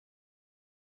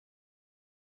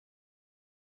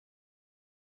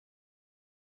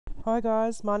Hi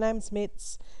guys, my name's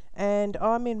Mitz and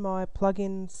I'm in my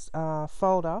plugins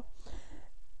folder.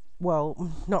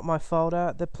 Well, not my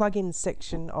folder, the plugins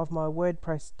section of my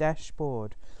WordPress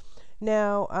dashboard.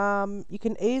 Now, you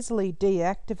can easily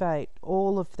deactivate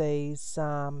all of these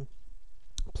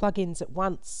plugins at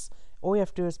once. All you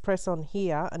have to do is press on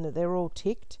here and they're all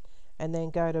ticked, and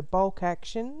then go to bulk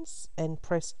actions and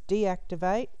press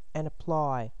deactivate and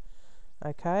apply.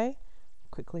 Okay,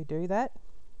 quickly do that.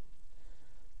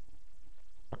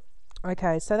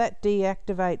 Okay, so that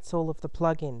deactivates all of the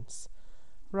plugins.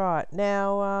 Right,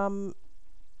 now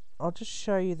I'll just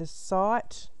show you the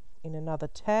site in another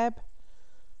tab.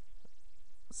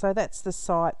 So that's the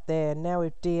site there. Now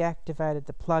we've deactivated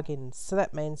the plugins. So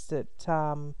that means that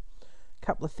a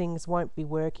couple of things won't be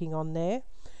working on there.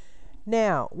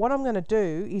 Now, what I'm going to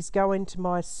do is go into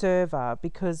my server,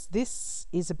 because this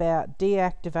is about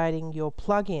deactivating your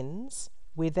plugins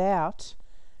without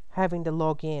having to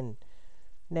log in.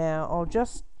 Now I'll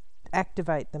just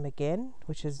activate them again,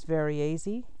 which is very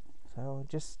easy. So I'll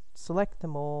just select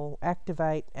them all,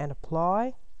 activate and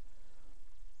apply.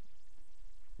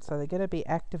 So they're going to be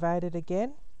activated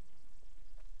again.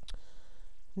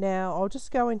 Now I'll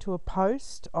just go into a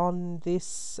post on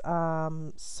this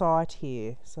site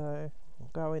here. So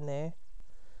I'll go in there.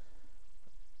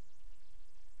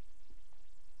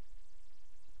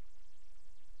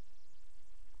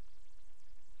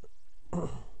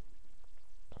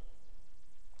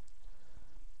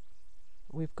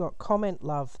 We've got comment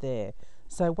love there.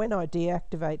 So when I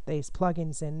deactivate these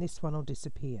plugins, then this one will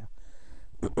disappear.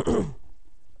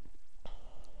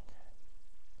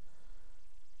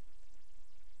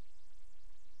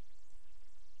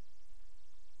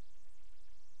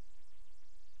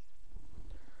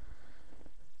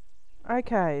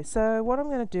 Okay, so what I'm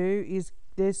going to do is,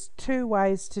 there's two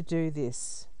ways to do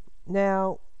this.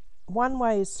 Now, one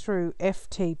way is through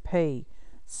FTP.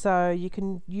 So you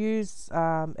can use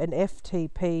an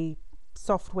FTP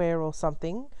software or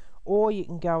something, or you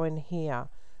can go in here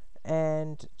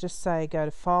and just say go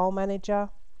to File Manager,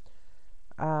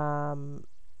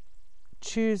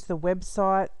 choose the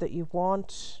website that you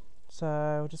want. So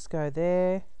I'll just go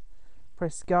there,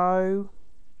 press go.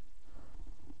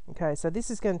 Okay, so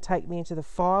this is going to take me into the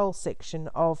file section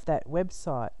of that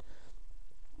website.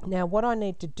 Now what I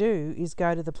need to do is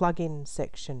go to the plugin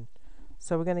section.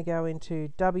 So we're going to go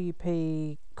into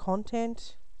WP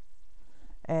content,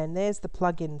 and there's the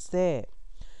plugins there.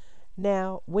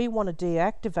 Now we want to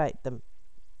deactivate them,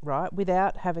 right,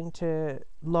 without having to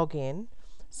log in.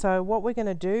 So what we're going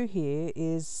to do here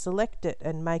is select it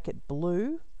and make it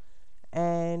blue,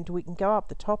 and we can go up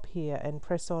the top here and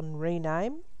press on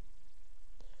rename.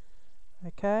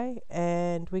 Okay,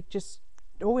 and we just,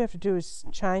 all we have to do is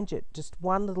change it just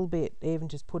one little bit, even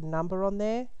just put a number on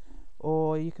there,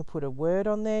 or you can put a word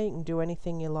on there. You can do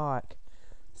anything you like.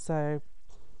 So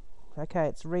okay,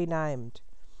 it's renamed.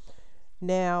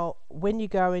 Now when you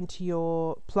go into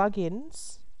your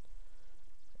plugins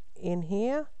in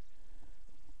here,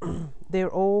 they're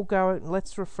all going,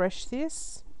 let's refresh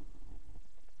this,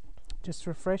 just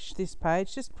refresh this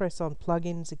page, just press on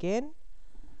plugins again,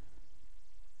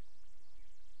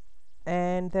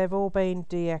 and they've all been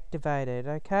deactivated.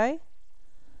 Okay,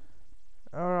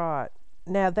 alright,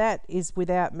 now that is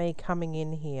without me coming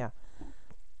in here.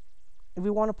 If we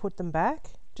want to put them back,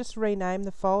 just rename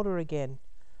the folder again,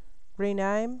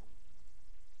 rename,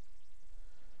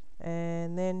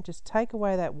 and then just take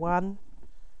away that one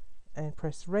and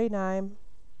press rename.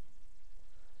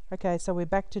 Okay, so we're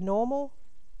back to normal.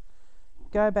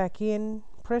 Go back in,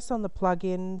 press on the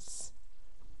plugins,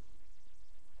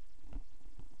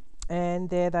 and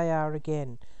there they are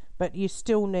again, but you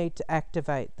still need to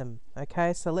activate them.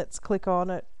 Okay, so let's click on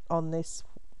it, on this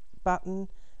button,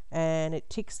 and it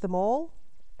ticks them all,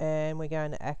 and we're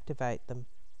going to activate them.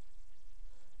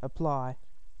 Apply.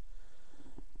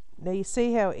 Now you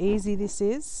see how easy this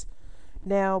is.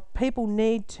 Now people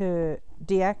need to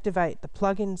deactivate the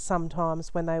plugins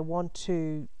sometimes when they want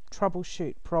to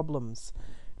troubleshoot problems,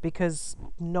 because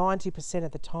 90%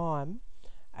 of the time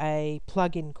a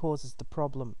plugin causes the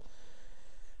problem.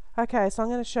 Okay, so I'm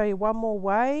going to show you one more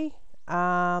way.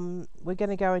 We're going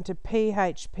to go into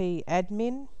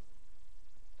myPHPadmin.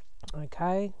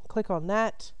 Okay, click on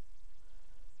that,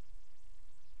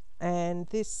 and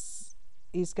this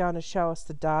is going to show us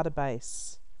the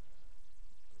database.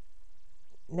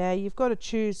 Now you've got to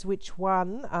choose which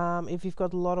one, if you've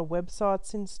got a lot of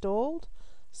websites installed.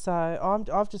 So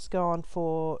I've just gone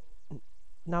for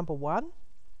number one,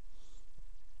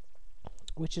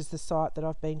 which is the site that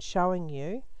I've been showing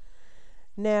you.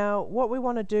 Now what we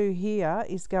want to do here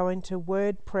is go into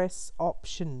WordPress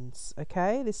options.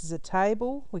 Okay, this is a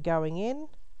table, we're going in,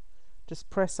 just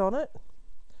press on it,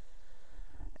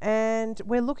 and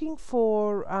we're looking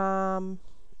for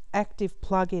active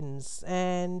plugins,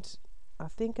 and I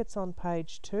think it's on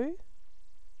page 2.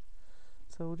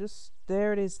 So we'll just,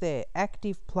 there it is there,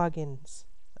 active plugins.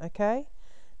 Okay,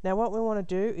 now what we want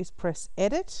to do is press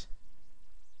edit.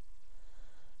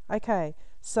 Okay,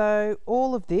 so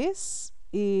all of this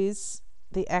is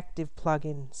the active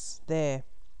plugins there.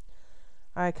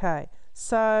 Okay,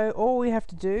 so all we have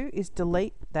to do is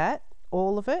delete that,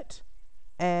 all of it,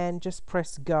 and just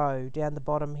press go down the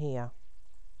bottom here.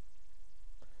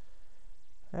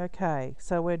 Okay,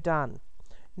 so we're done.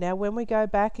 Now when we go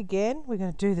back again, we're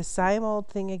going to do the same old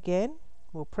thing again.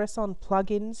 We'll press on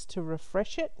plugins to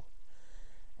refresh it,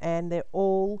 and they're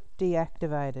all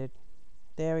deactivated.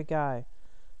 There we go.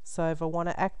 So if I want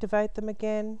to activate them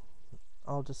again,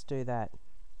 I'll just do that.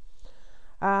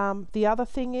 The other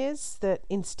thing is that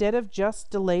instead of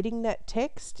just deleting that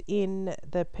text in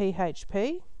the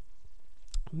PHP,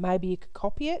 maybe you could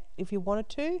copy it if you wanted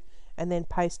to and then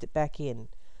paste it back in.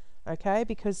 Okay,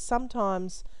 because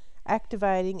sometimes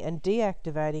activating and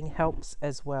deactivating helps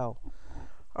as well.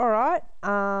 Alright,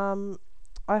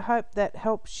 I hope that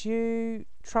helps you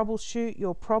troubleshoot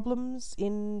your problems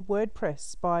in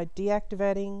WordPress by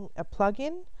deactivating a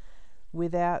plugin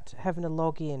without having to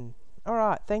log in.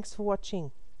 Alright, thanks for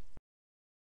watching.